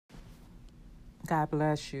God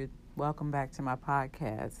bless you. Welcome back to my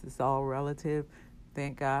podcast. It's all relative.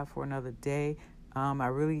 Thank God for another day. I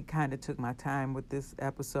really kind of took my time with this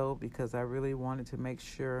episode because I really wanted to make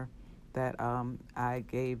sure that I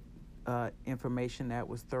gave information that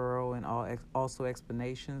was thorough and also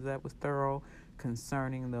explanations that was thorough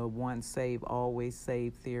concerning the once saved, always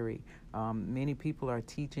saved theory. Many people are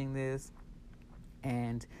teaching this,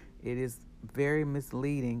 and it is very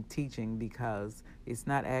misleading teaching because it's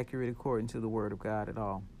not accurate according to the Word of God at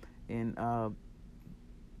all. And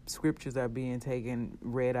scriptures are being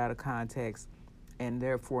read out of context, and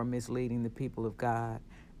therefore misleading the people of God.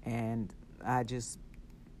 And I just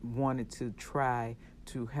wanted to try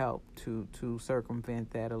to help to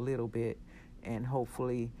circumvent that a little bit, and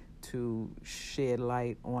hopefully to shed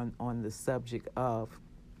light on the subject of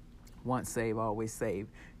once saved, always saved,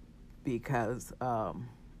 because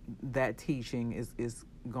that teaching is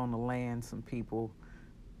going to land some people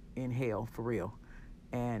in hell for real.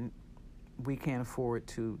 And we can't afford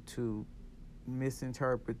to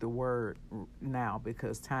misinterpret the word now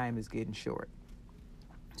because time is getting short.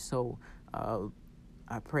 So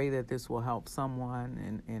I pray that this will help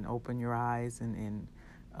someone and open your eyes and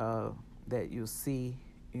that you'll see,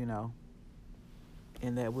 and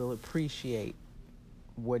that we'll appreciate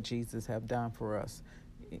what Jesus have done for us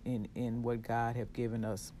in what God have given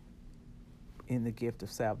us in the gift of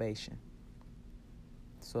salvation.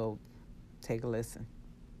 So take a listen.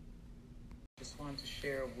 Just wanted to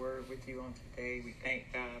share a word with you on today. We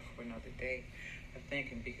thank God for another day. I thank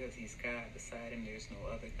Him because He's God. Beside Him, there's no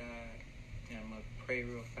other God. And I'm going to pray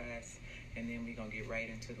real fast, and then we're going to get right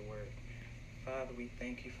into the word. Father, we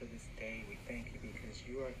thank you for this day. We thank you because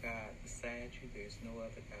you are God. Beside you, there's no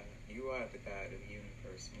other God. You are the God of the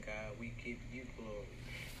universe. And God, we give you glory.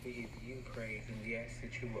 We give you praise. And we ask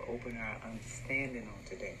that you will open our understanding on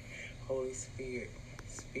today. Holy Spirit,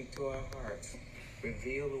 speak to our hearts.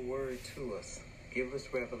 Reveal the word to us. Give us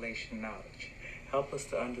revelation knowledge. Help us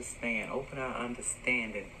to understand. Open our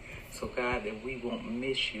understanding. So God, that we won't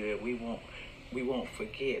miss you, that we won't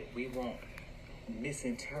forget, we won't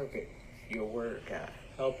misinterpret your word, God.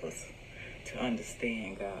 Help us to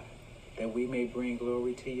understand, God, that we may bring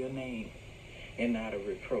glory to your name and not a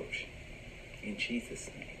reproach. In Jesus'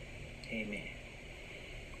 name, amen.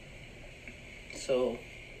 So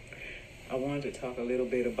I wanted to talk a little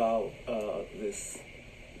bit about this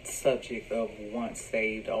subject of once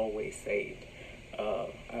saved, always saved.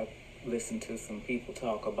 I've listened to some people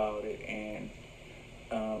talk about it, and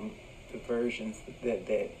the versions that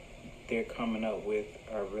they're coming up with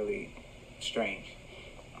are really strange.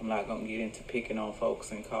 I'm not going to get into picking on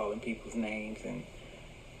folks and calling people's names and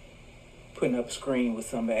putting up a screen with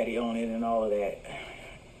somebody on it and all of that.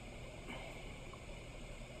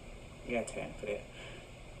 You got time for that.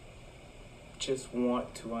 Just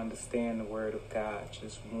want to understand the word of God.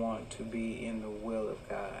 Just want to be in the will of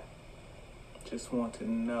God. Just want to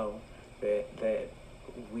know that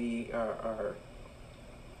we are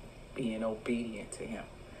being obedient to Him,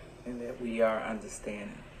 and that we are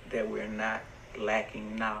understanding that we're not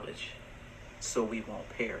lacking knowledge, so we won't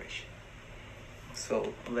perish.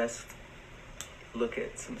 So let's look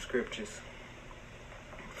at some scriptures.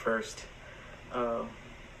 First, I'll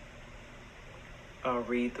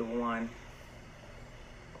read the one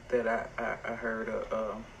that I heard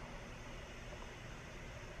a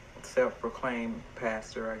self-proclaimed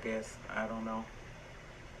pastor, I guess, I don't know,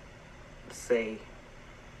 say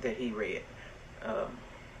that he read.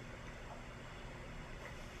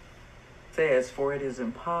 Says, "For it is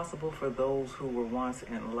impossible for those who were once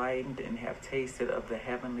enlightened and have tasted of the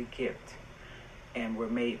heavenly gift and were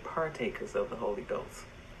made partakers of the Holy Ghost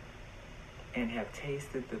and have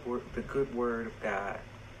tasted the good word of God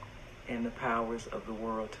and the powers of the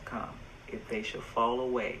world to come, if they shall fall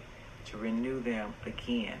away, to renew them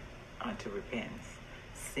again unto repentance,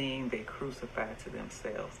 seeing they crucify to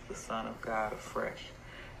themselves the Son of God afresh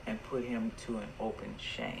and put him to an open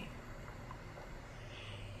shame."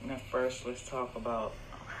 Now first, let's talk about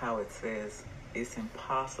how it says it's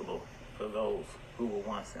impossible for those who were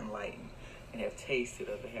once enlightened and have tasted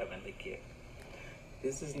of the heavenly gift.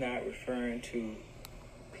 This is not referring to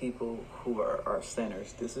people who are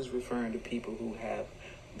sinners. This is referring to people who have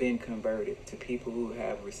been converted, to people who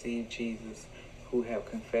have received Jesus, who have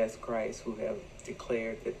confessed Christ, who have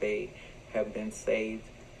declared that they have been saved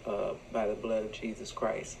by the blood of Jesus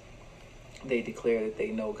Christ. They declare that they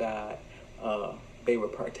know God. They were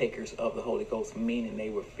partakers of the Holy Ghost, meaning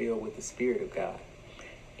they were filled with the Spirit of God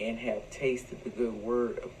and have tasted the good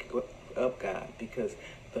word of God, because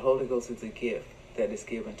the Holy Ghost is a gift that is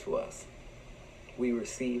given to us. We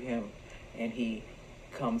receive him, and he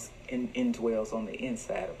comes and indwells on the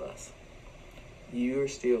inside of us. you're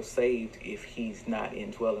still saved if he's not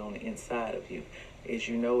indwelling on the inside of you. As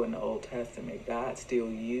you know, in the Old Testament, God still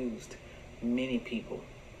used many people,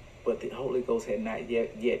 but the Holy Ghost had not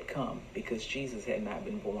yet come because Jesus had not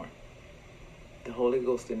been born. The Holy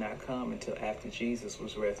Ghost did not come until after Jesus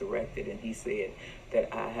was resurrected, and he said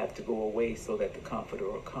that I have to go away so that the Comforter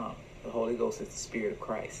will come. The Holy Ghost is the Spirit of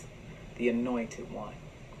Christ, the Anointed One.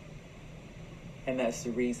 And that's the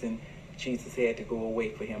reason Jesus had to go away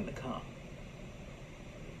for him to come.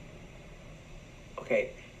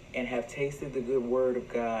 Okay, and have tasted the good word of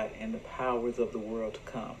God and the powers of the world to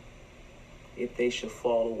come, if they should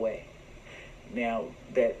fall away. Now,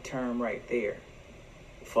 that term right there,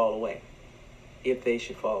 fall away, if they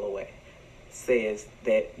should fall away, says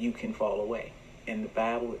that you can fall away. And the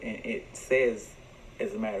Bible, and it says,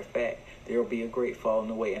 as a matter of fact, there will be a great falling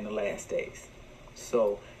away in the last days.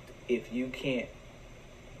 So if you can't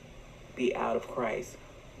be out of Christ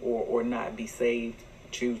or not be saved,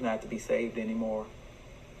 choose not to be saved anymore,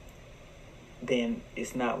 then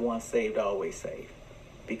it's not once saved, always saved.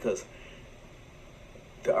 Because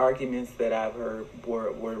the arguments that I've heard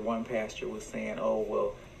where one pastor was saying, oh,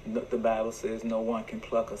 well, the Bible says no one can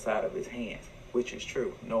pluck us out of his hands, which is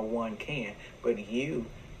true. No one can. But you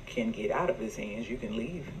can get out of his hands. You can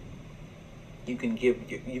leave. You can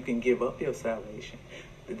give up your salvation.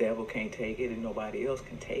 The devil can't take it, and nobody else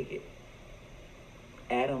can take it.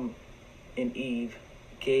 Adam and Eve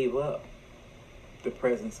gave up the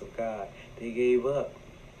presence of God. They gave up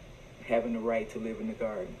having the right to live in the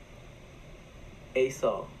garden.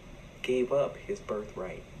 Esau gave up his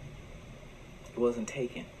birthright. It wasn't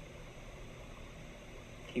taken.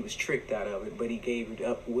 He was tricked out of it, but he gave it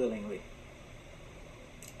up willingly.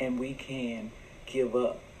 And we can give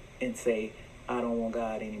up and say, I don't want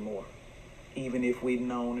God anymore. Even if we've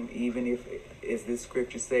known him, even if, as this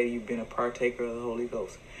scripture say, you've been a partaker of the Holy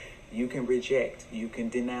Ghost. You can reject, you can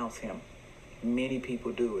denounce him. Many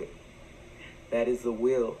people do it. That is the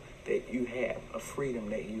will that you have, a freedom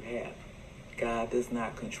that you have. God does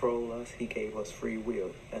not control us. He gave us free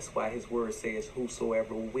will. That's why his word says,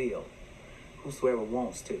 whosoever will, whosoever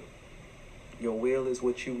wants to. Your will is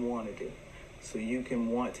what you want to do. So you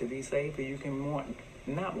can want to be saved or you can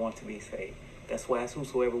not want to be saved. That's why it's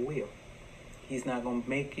whosoever will. He's not going to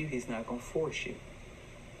make you. He's not going to force you.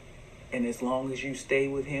 And as long as you stay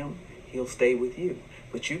with him, he'll stay with you.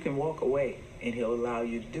 But you can walk away and he'll allow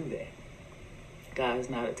you to do that. God is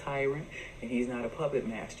not a tyrant and he's not a puppet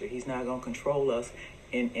master. He's not going to control us,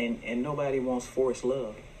 and nobody wants forced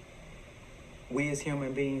love. We as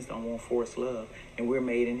human beings don't want forced love, and we're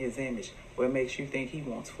made in his image. What makes you think he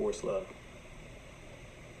wants forced love?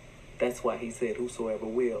 That's why he said, whosoever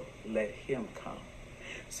will, let him come.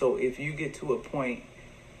 So if you get to a point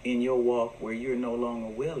in your walk where you're no longer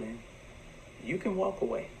willing, you can walk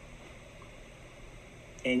away.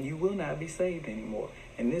 And you will not be saved anymore.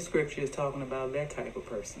 And this scripture is talking about that type of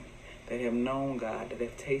person that have known God, that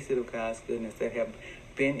have tasted of God's goodness, that have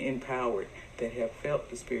been empowered, that have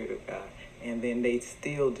felt the Spirit of God. And then they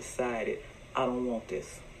still decided, I don't want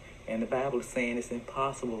this. And the Bible is saying it's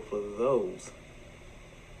impossible for those,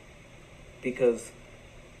 because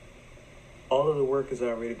all of the work has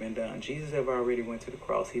already been done. Jesus have already went to the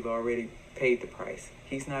cross. He's already paid the price.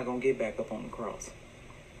 He's not going to get back up on the cross.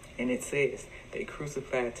 And it says, they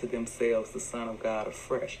crucified to themselves the Son of God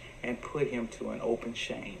afresh and put him to an open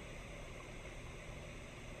shame.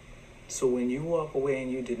 So when you walk away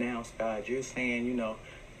and you denounce God, you're saying,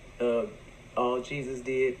 all Jesus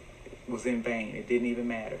did was in vain. It didn't even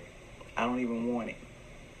matter. I don't even want it.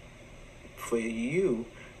 For you,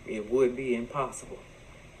 it would be impossible.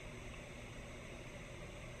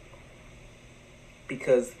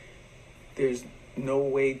 Because there's no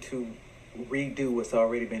way to redo what's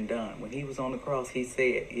already been done. When he was on the cross, he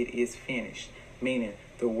said, it is finished. Meaning,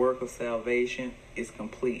 the work of salvation is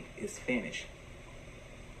complete, is finished.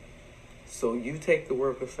 So you take the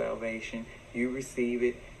work of salvation, you receive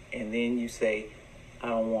it, and then you say, I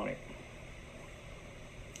don't want it.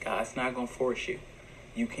 God's not going to force you.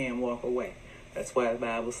 You can walk away. That's why the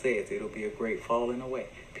Bible says it'll be a great falling away.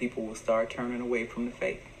 People will start turning away from the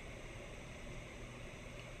faith.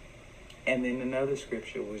 And then another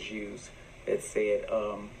scripture was used that said,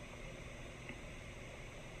 let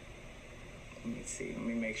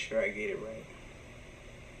me make sure I get it right.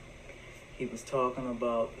 He was talking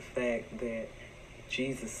about the fact that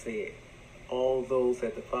Jesus said, all those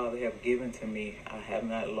that the Father have given to me, I have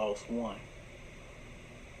not lost one.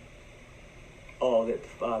 All that the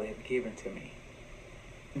Father have given to me.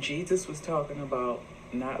 Jesus was talking about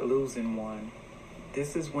not losing one.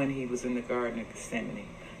 This is when he was in the Garden of Gethsemane,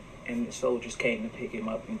 and the soldiers came to pick him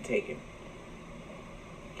up and take him.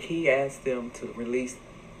 he asked them to release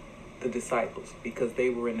the disciples because they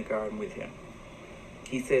were in the garden with him.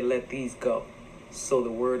 He said, let these go, so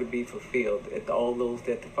the word would be fulfilled. At all those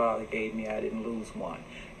that the Father gave me, I didn't lose one.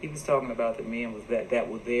 He was talking about the men that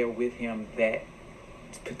were there with him that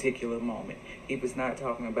particular moment. He was not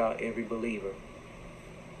talking about every believer.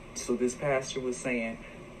 So this pastor was saying,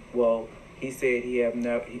 well, he said he have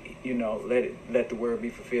not, let the word be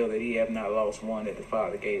fulfilled that he have not lost one that the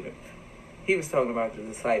Father gave him. He was talking about the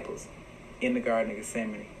disciples in the Garden of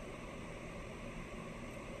Gethsemane.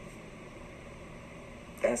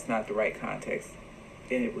 That's not the right context.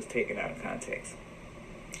 Then it was taken out of context.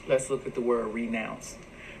 Let's look at the word renounce,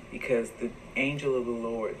 because the angel of the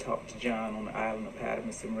Lord talked to John on the island of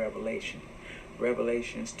Patmos in Revelations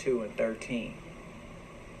 2:13.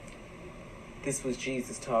 This was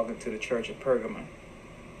Jesus talking to the church of Pergamon.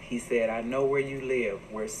 He said, I know where you live,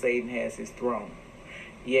 where Satan has his throne,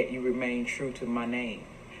 yet you remain true to my name.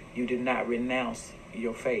 You did not renounce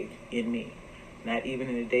your faith in me, not even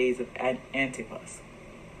in the days of Antipas,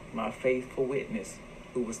 my faithful witness,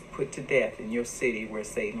 who was put to death in your city where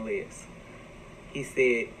Satan lives. He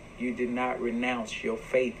said, you did not renounce your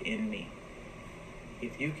faith in me.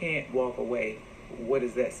 If you can't walk away, what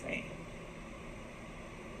is that saying?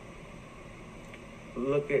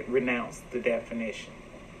 Look at renounce, the definition.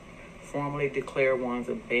 Formally declare one's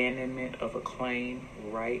abandonment of a claim,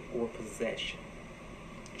 right, or possession.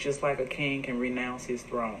 Just like a king can renounce his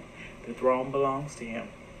throne. The throne belongs to him.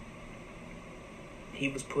 He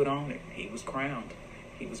was put on it. He was crowned.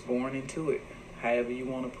 He was born into it, however you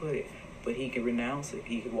want to put it. But he could renounce it.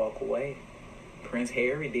 He could walk away. Prince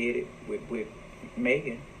Harry did it with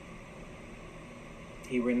Meghan.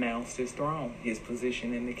 He renounced his throne, his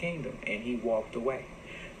position in the kingdom, and he walked away.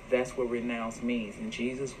 That's what renounce means. And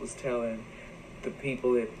Jesus was telling the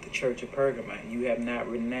people at the church of Pergamon, you have not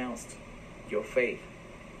renounced your faith.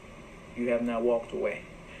 You have not walked away.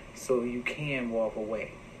 So you can walk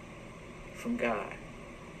away from God.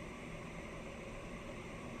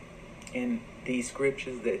 And these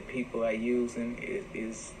scriptures that people are using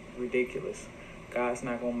is ridiculous. God's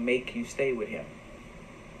not going to make you stay with him.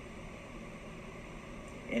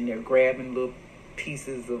 And they're grabbing little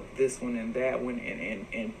pieces of this one and that one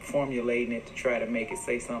and formulating it to try to make it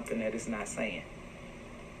say something that it's not saying.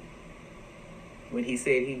 When he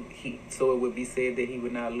said so it would be said that he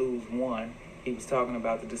would not lose one, he was talking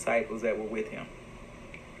about the disciples that were with him.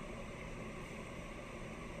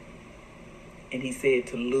 And he said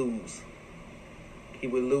to lose. He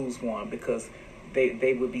would lose one because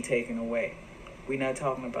they would be taken away. We're not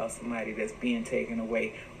talking about somebody that's being taken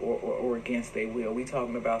away or against their will. We're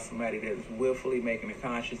talking about somebody that's willfully making a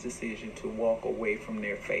conscious decision to walk away from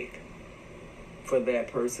their faith. For that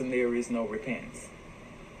person, there is no repentance.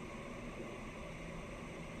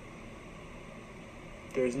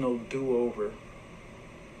 There's no do-over.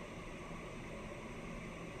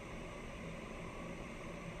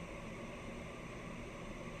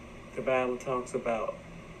 The Bible talks about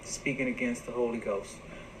speaking against the Holy Ghost.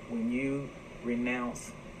 When you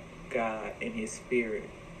renounce God and his spirit,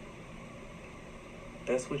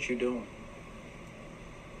 that's what you're doing.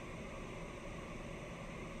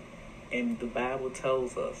 And the Bible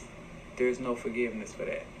tells us there's no forgiveness for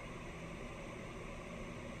that.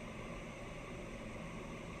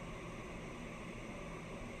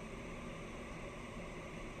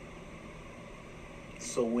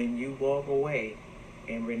 So when you walk away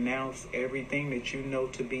and renounce everything that you know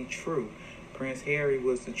to be true, Prince Harry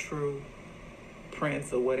was the true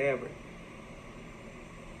prince or whatever.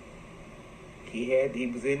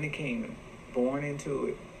 He was in the kingdom, born into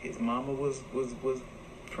it. His mama was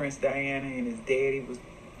Prince Diana and his daddy was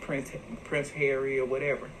Prince Harry or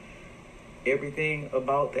whatever. Everything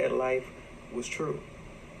about that life was true.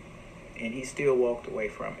 And he still walked away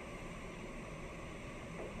from it.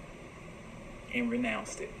 And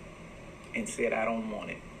renounced it. And said, I don't want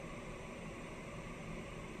it.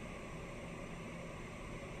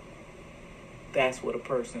 That's what a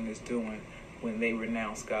person is doing when they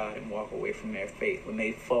renounce God and walk away from their faith, when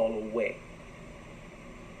they fall away.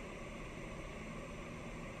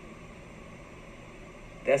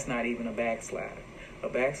 That's not even a backslider. A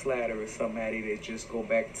backslider is somebody that just go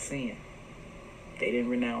back to sin. They didn't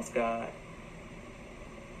renounce God.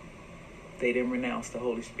 They didn't renounce the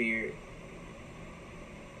Holy Spirit.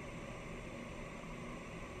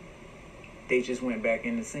 They just went back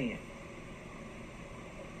into sin.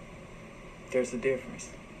 There's a difference.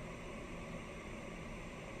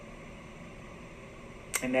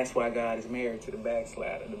 And that's why God is married to the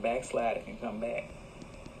backslider. The backslider can come back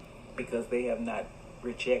because they have not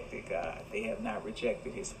rejected God. They have not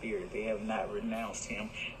rejected his spirit. They have not renounced him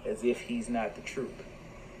as if he's not the truth.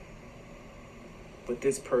 But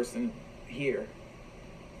this person here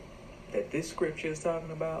that this scripture is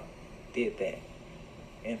talking about did that.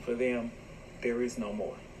 And for them, there is no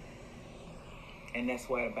more. And that's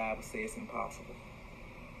why the Bible says impossible.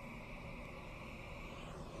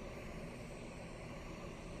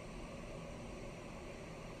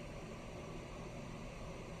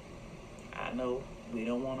 I know we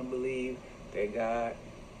don't want to believe that God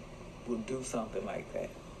will do something like that.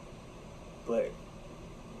 But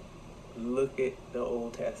look at the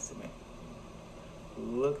Old Testament.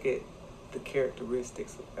 Look at the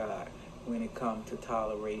characteristics of God when it comes to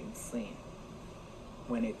tolerating sin.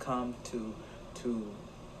 When it comes to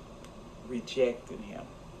rejecting him.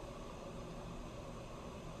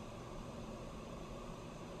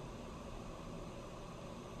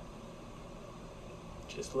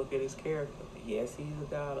 Just look at his character. Yes, he's a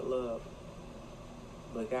God of love.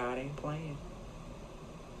 But God ain't playing.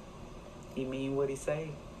 He mean what he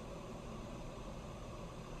say.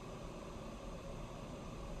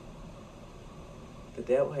 The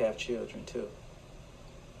devil have children too.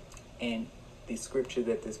 And the scripture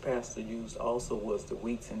that this pastor used also was the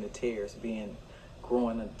wheats and the tares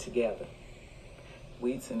growing together.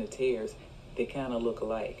 Wheats and the tares, they kind of look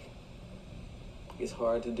alike. It's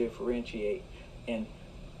hard to differentiate. And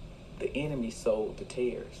the enemy sowed the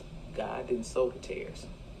tares. God didn't sow the tares.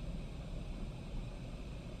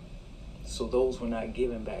 So those were not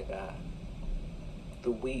given by God.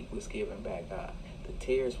 The wheat was given by God. The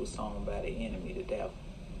tares were sown by the enemy, the devil.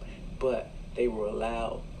 But they were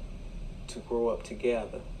allowed to grow up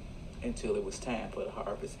together until it was time for the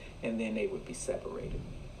harvest, and then they would be separated.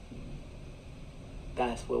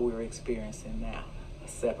 That's what we're experiencing now, a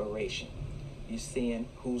separation. You're seeing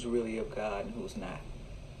who's really of God and who's not.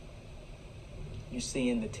 You're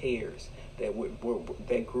seeing the tares that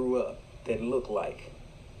grew up, that look like,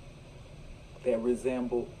 that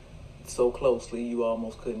resemble so closely you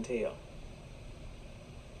almost couldn't tell.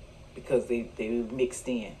 Because they mixed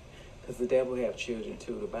in. Because the devil have children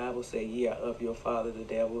too. The Bible says, yeah, of your father the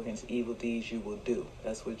devil, hence evil deeds you will do.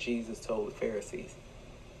 That's what Jesus told the Pharisees.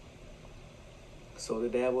 So the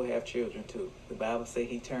devil have children too. The Bible says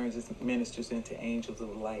he turns his ministers into angels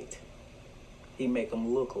of light. He make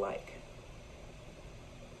them look like.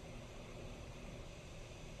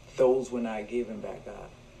 Those were not given by God.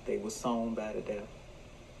 They were sown by the devil.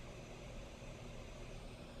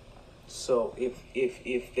 So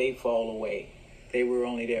if they fall away, they were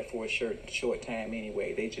only there for a short time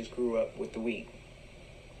anyway. They just grew up with the wheat.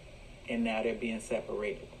 And now they're being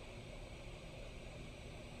separated.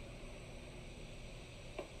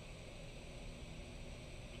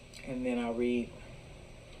 And then I read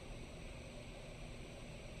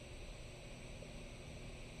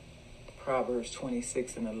Proverbs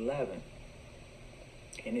 26:11.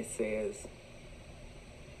 And it says,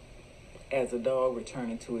 as a dog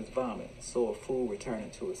returning to his vomit, so a fool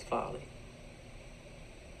returning to his folly.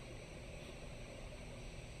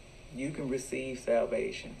 You can receive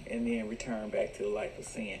salvation and then return back to the life of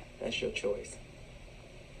sin. That's your choice.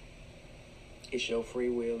 It's your free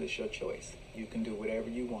will. It's your choice. You can do whatever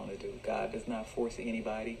you want to do. God does not force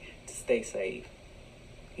anybody to stay saved.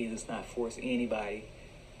 He does not force anybody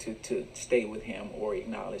to stay with him or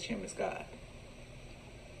acknowledge him as God.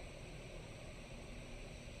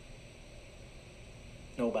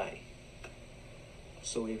 Nobody.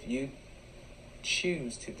 So if you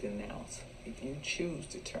choose to denounce, if you choose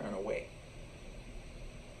to turn away,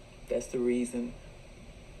 that's the reason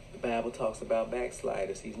the Bible talks about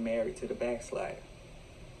backsliders. He's married to the backslider.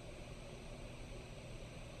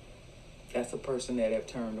 That's a person that have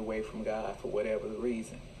turned away from God for whatever the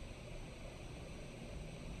reason.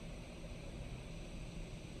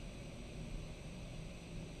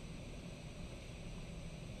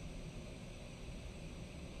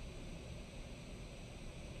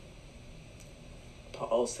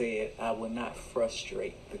 Paul said, I will not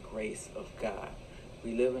frustrate the grace of God.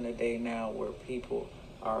 We live in a day now where people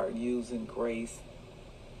are using grace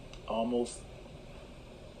almost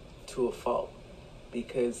to a fault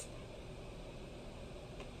because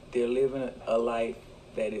they're living a life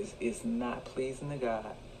that is not pleasing to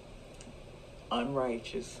God,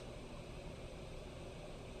 unrighteous,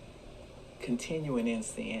 continuing in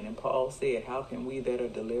sin. And Paul said, how can we that are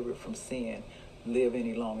delivered from sin live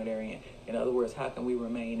any longer therein? In other words, how can we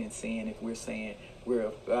remain in sin if we're saying we're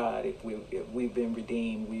of God, if we've been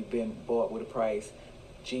redeemed, we've been bought with a price,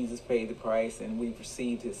 Jesus paid the price, and we've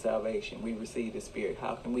received his salvation, we've received his spirit.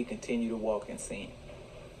 How can we continue to walk in sin?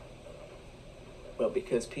 Well,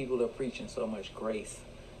 because people are preaching so much grace,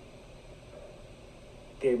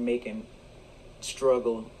 they're making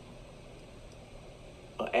struggle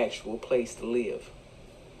an actual place to live.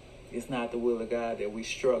 It's not the will of God that we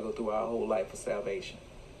struggle through our whole life for salvation.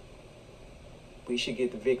 We should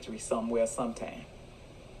get the victory somewhere, sometime.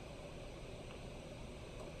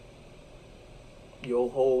 Your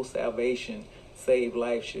whole salvation, saved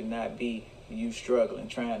life should not be you struggling,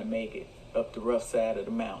 trying to make it up the rough side of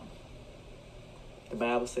the mountain. The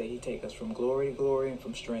Bible says he takes us from glory to glory and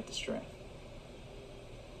from strength to strength.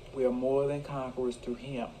 We are more than conquerors through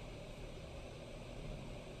him.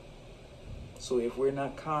 So if we're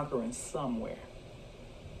not conquering somewhere,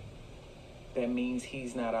 that means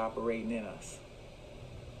he's not operating in us.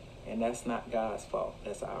 And that's not God's fault.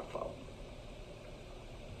 That's our fault.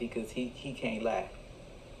 Because he can't lie.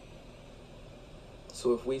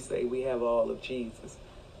 So if we say we have all of Jesus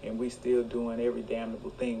and we still doing every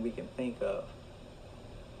damnable thing we can think of,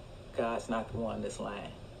 God's not the one that's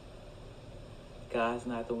lying. God's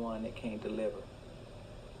not the one that can't deliver.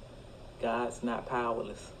 God's not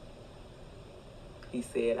powerless. He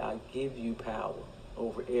said, I'll give you power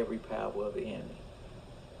over every power of the enemy.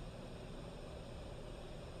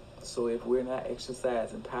 So if we're not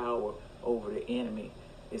exercising power over the enemy,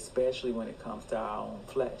 especially when it comes to our own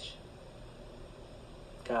flesh,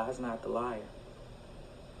 God's not the liar.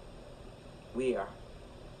 We are.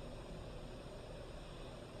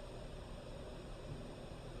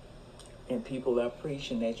 And people are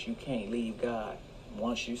preaching that you can't leave God.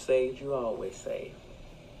 Once you're saved, you're always saved.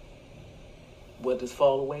 What does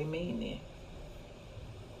fall away mean then?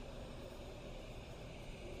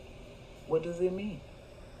 What does it mean?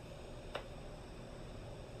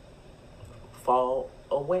 Fall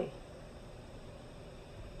away.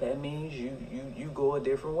 That means you go a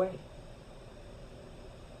different way.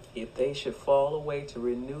 If they should fall away, to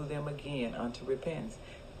renew them again unto repentance.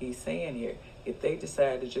 He's saying here, if they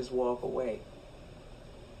decide to just walk away,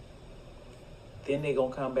 then they're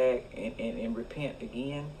going to come back and repent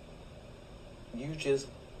again. You just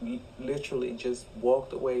literally just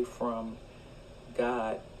walked away from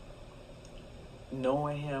God,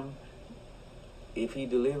 knowing him. If he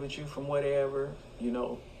delivered you from whatever,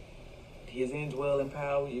 his indwelling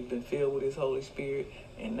power, you've been filled with his Holy Spirit,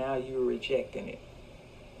 and now you're rejecting it.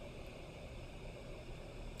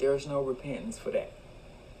 There's no repentance for that.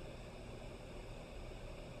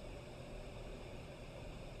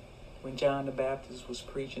 When John the Baptist was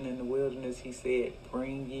preaching in the wilderness, he said,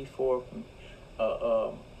 bring ye forth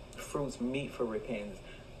fruits meet for repentance.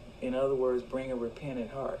 In other words, bring a repentant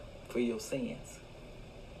heart for your sins.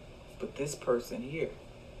 But this person here,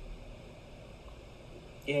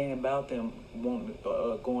 it ain't about them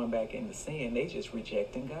going back into sin. They just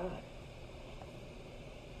rejecting God.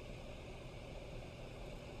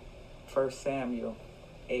 1 Samuel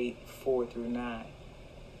 8:4-9.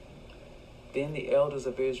 Then the elders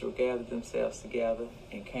of Israel gathered themselves together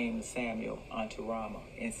and came to Samuel unto Ramah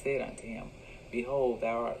and said unto him, Behold,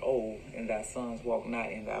 thou art old, and thy sons walk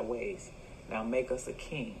not in thy ways. Now make us a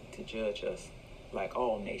king to judge us like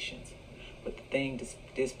all nations. But the thing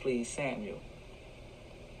displeased Samuel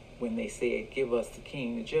when they said, Give us the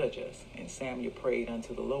king to judge us. And Samuel prayed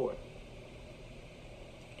unto the Lord.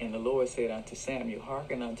 And the Lord said unto Samuel,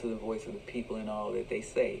 Hearken unto the voice of the people in all that they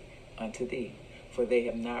say unto thee. For they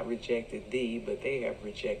have not rejected thee, but they have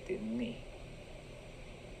rejected me.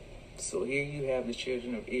 So here you have the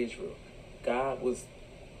children of Israel. God was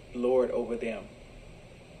Lord over them.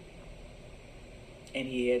 And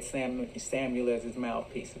he had Samuel as his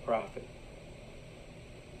mouthpiece, the prophet.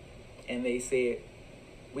 And they said,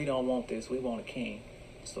 we don't want this, we want a king.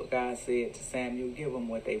 So God said to Samuel, give them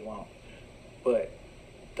what they want. But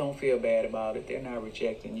don't feel bad about it. They're not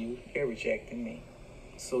rejecting you, they're rejecting me.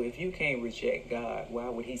 So if you can't reject God, why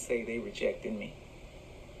would he say they rejected me?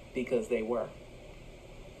 Because they were.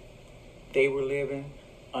 They were living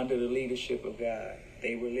under the leadership of God.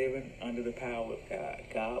 They were living under the power of God.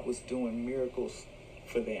 God was doing miracles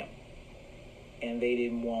for them. And they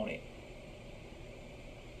didn't want it.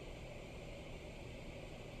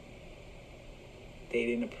 They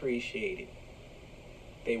didn't appreciate it.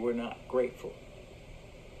 They were not grateful.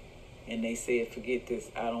 And they said, forget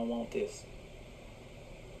this, I don't want this.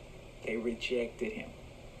 They rejected him,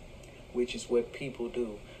 which is what people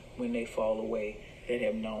do when they fall away that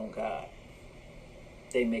have known God.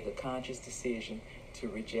 They make a conscious decision to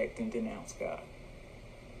reject and denounce God.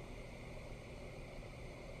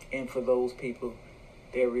 And for those people,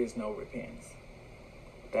 there is no repentance.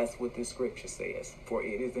 That's what the scripture says. For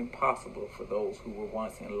it is impossible for those who were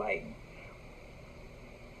once enlightened,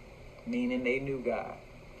 meaning they knew God,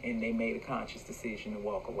 and they made a conscious decision to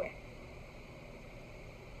walk away.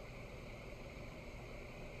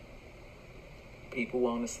 People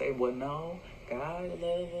want to say, well, no, God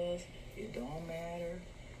loves us. It don't matter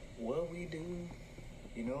what we do.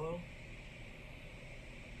 You know,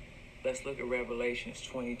 let's look at Revelations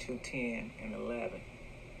 22:10 and 11.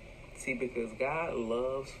 See, because God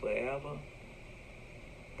loves forever,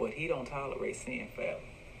 but he don't tolerate sin forever.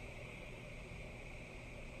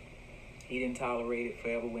 He didn't tolerate it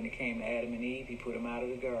forever when it came to Adam and Eve. He put them out of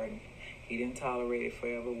the garden. He didn't tolerate it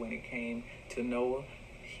forever when it came to Noah.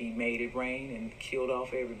 He made it rain and killed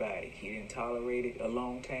off everybody. He didn't tolerate it a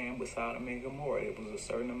long time with Sodom and Gomorrah. It was a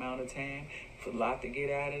certain amount of time for Lot to get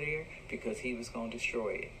out of there because he was going to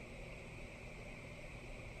destroy it.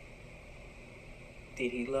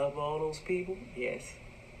 Did he love all those people? Yes.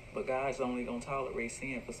 But God's only going to tolerate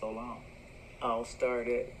sin for so long. I'll start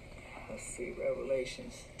at,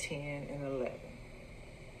 Revelations 10 and 11.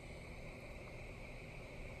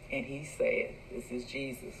 And he said, this is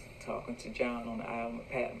Jesus talking to John on the island of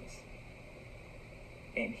Patmos.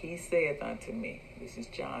 And he saith unto me, this is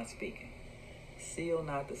John speaking, seal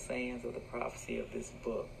not the sayings of the prophecy of this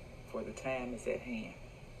book, for the time is at hand.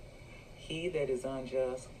 He that is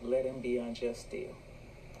unjust, let him be unjust still.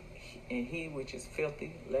 And he which is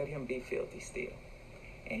filthy, let him be filthy still.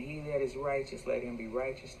 And he that is righteous, let him be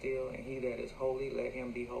righteous still. And he that is holy, let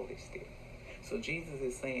him be holy still. So Jesus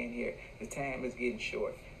is saying here, the time is getting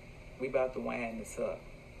short. We about to wind this up.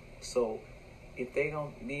 So if they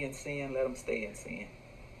gonna be in sin, let them stay in sin.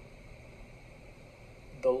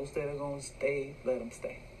 Those that are gonna stay, let them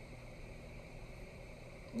stay.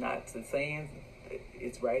 Not the saying,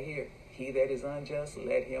 it's right here. He that is unjust,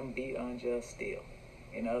 let him be unjust still.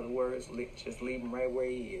 In other words, just leave him right where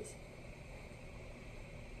he is.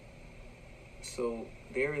 So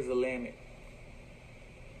there is a limit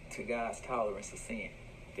to God's tolerance of sin.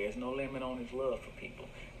 There's no limit on his love for people.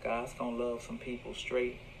 God's going to love some people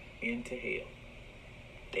straight into hell.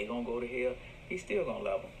 They going to go to hell. He's still going to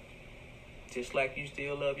love them. Just like you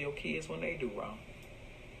still love your kids when they do wrong.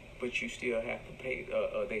 But you still have to pay,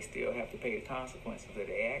 they still have to pay the consequences of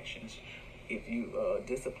their actions if you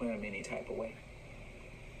discipline them any type of way.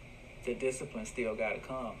 The discipline still got to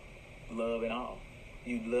come. Love and all.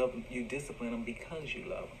 You discipline them because you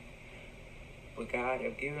love them. But God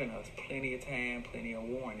have given us plenty of time, plenty of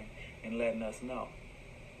warning, and letting us know.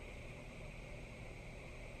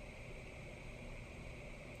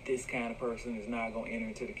 This kind of person is not going to enter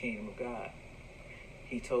into the kingdom of God.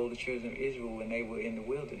 He told the children of Israel when they were in the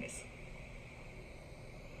wilderness.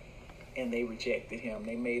 And they rejected him.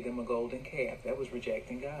 They made them a golden calf. That was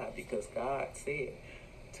rejecting God, because God said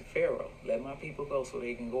to Pharaoh, let my people go so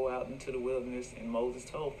they can go out into the wilderness. And Moses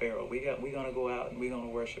told Pharaoh, we're going to go out and we're going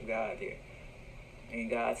to worship God there. And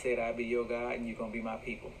God said, I'll be your God and you're going to be my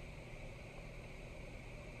people.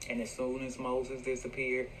 And as soon as Moses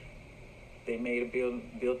disappeared, they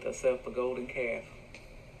built themselves a golden calf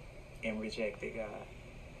and rejected God.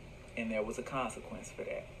 And there was a consequence for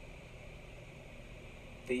that.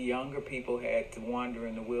 The younger people had to wander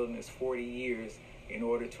in the wilderness 40 years in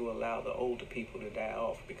order to allow the older people to die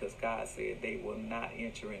off, because God said they will not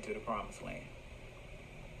enter into the promised land.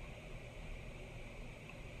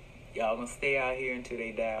 Y'all gonna stay out here until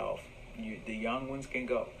they die off. The young ones can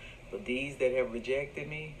go. But these that have rejected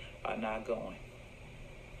me are not going.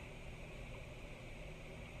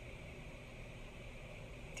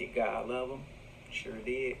 Did God love them? Sure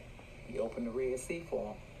did. He opened the Red Sea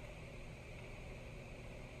for them.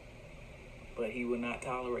 But he will not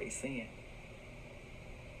tolerate sin.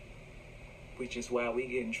 Which is why we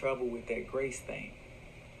get in trouble with that grace thing.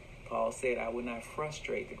 Paul said, I will not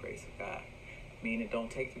frustrate the grace of God. Meaning, don't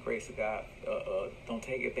take the grace of God, don't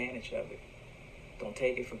take advantage of it. Don't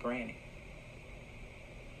take it for granted.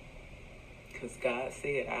 Because God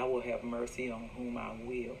said, I will have mercy on whom I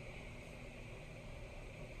will.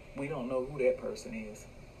 We don't know who that person is.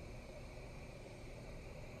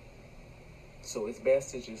 So it's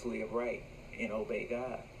best to just live right and obey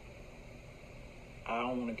God. I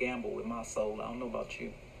don't want to gamble with my soul. I don't know about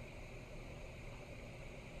you.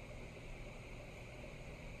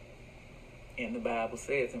 And the Bible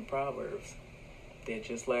says in Proverbs, they're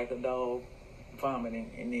just like a dog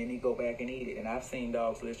vomiting and then he go back and eat it. And I've seen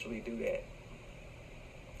dogs literally do that.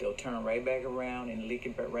 They'll turn right back around and lick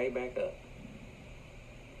it right back up.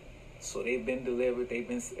 So they've been delivered, they've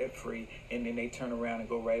been set free, and then they turn around and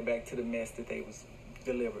go right back to the mess that they was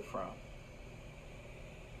delivered from.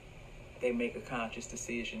 They make a conscious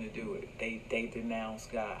decision to do it. They denounce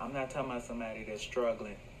God. I'm not talking about somebody that's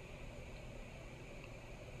struggling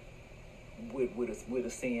with a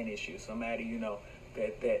sin issue. Somebody,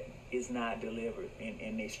 that is not delivered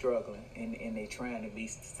and they struggling and they trying to be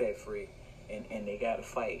set free and they got to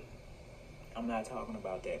fight. I'm not talking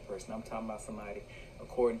about that person. I'm talking about somebody,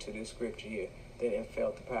 according to this scripture here, that have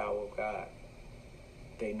felt the power of God.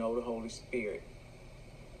 They know the Holy Spirit.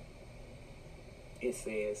 it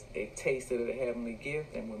says they tasted of the heavenly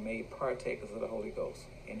gift and were made partakers of the Holy Ghost,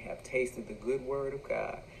 and have tasted the good word of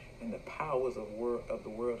God and the powers of the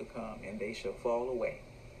world to come, and they shall fall away.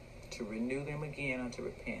 To renew them again unto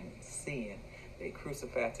repentance, seeing they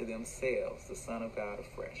crucify to themselves the Son of God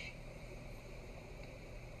afresh.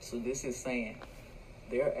 So this is saying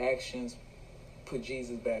their actions put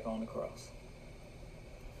Jesus back on the cross,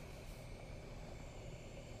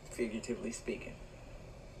 figuratively speaking.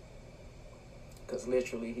 Because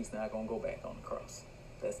literally, he's not going to go back on the cross.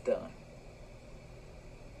 That's done.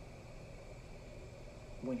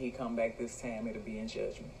 When he come back this time, it'll be in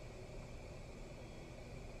judgment.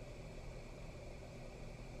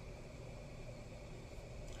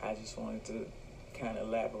 I just wanted to kind of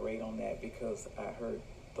elaborate on that because I heard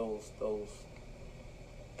those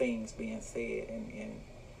things being said, and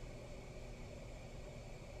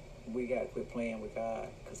we got to quit playing with God,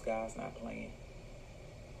 because God's not playing.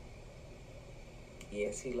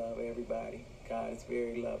 Yes, he loves everybody. God is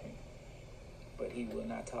very loving, but he will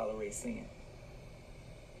not tolerate sin.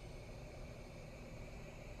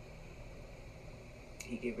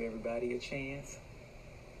 He give everybody a chance.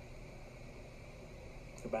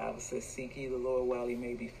 The Bible says, seek ye the Lord while he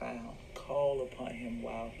may be found. Call upon him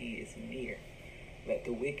while he is near. Let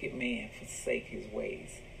the wicked man forsake his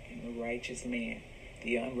ways, and the unrighteous man,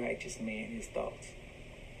 his thoughts.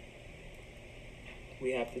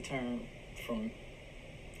 We have to turn from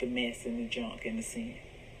the mess and the junk and the sin,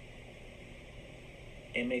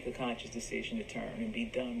 and make a conscious decision to turn and be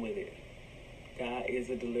done with it. God is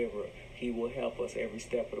a deliverer. He will help us every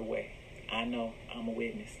step of the way. I know, I'm a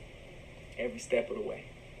witness. Every step of the way.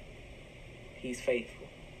 He's faithful.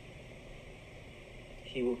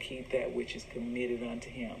 He will keep that which is committed unto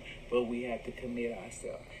him, but we have to commit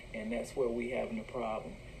ourselves, and that's where we having a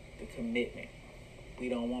problem. The commitment. We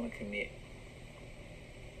don't want to commit.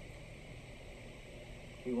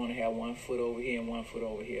 We want to have one foot over here and one foot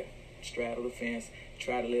over here. Straddle the fence,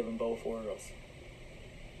 try to live in both worlds.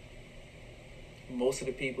 Most of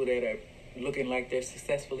the people that are looking like they're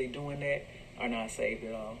successfully doing that are not saved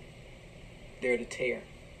at all. They're the tear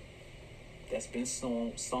that's been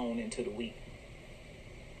sown into the wheat.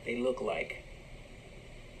 They look like,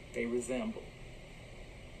 they resemble,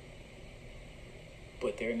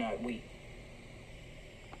 but they're not wheat.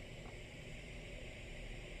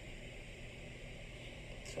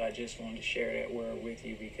 So I just wanted to share that word with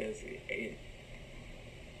you because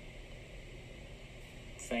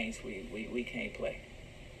saints, we can't play.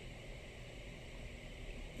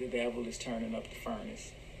 The devil is turning up the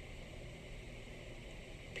furnace.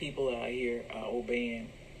 People out here are obeying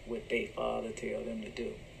what their father tell them to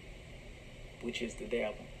do, which is the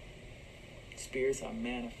devil. Spirits are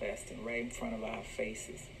manifesting right in front of our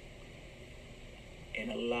faces. And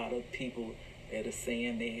a lot of people that are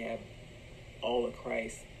saying they have all of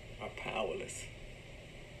Christ are powerless.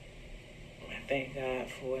 I thank God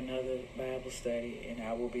for another Bible study, and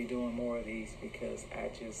I will be doing more of these because I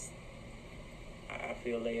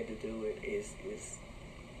feel led to do it.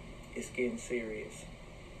 It's getting serious.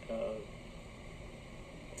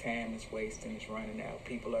 Time is wasting, it's running out.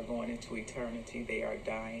 People are going into eternity. They are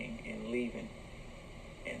dying and leaving.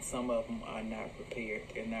 And some of them are not prepared.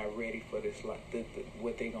 They're not ready for this,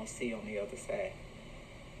 what they're going to see on the other side.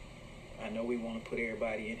 I know we want to put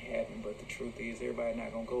everybody in heaven, but the truth is everybody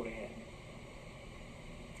not going to go to heaven.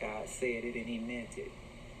 God said it and he meant it.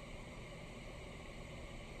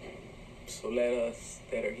 So let us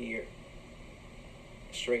that are here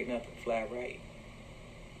straighten up and fly right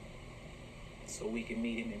so we can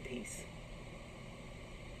meet him in peace.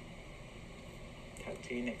 Talk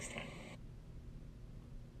to you next time.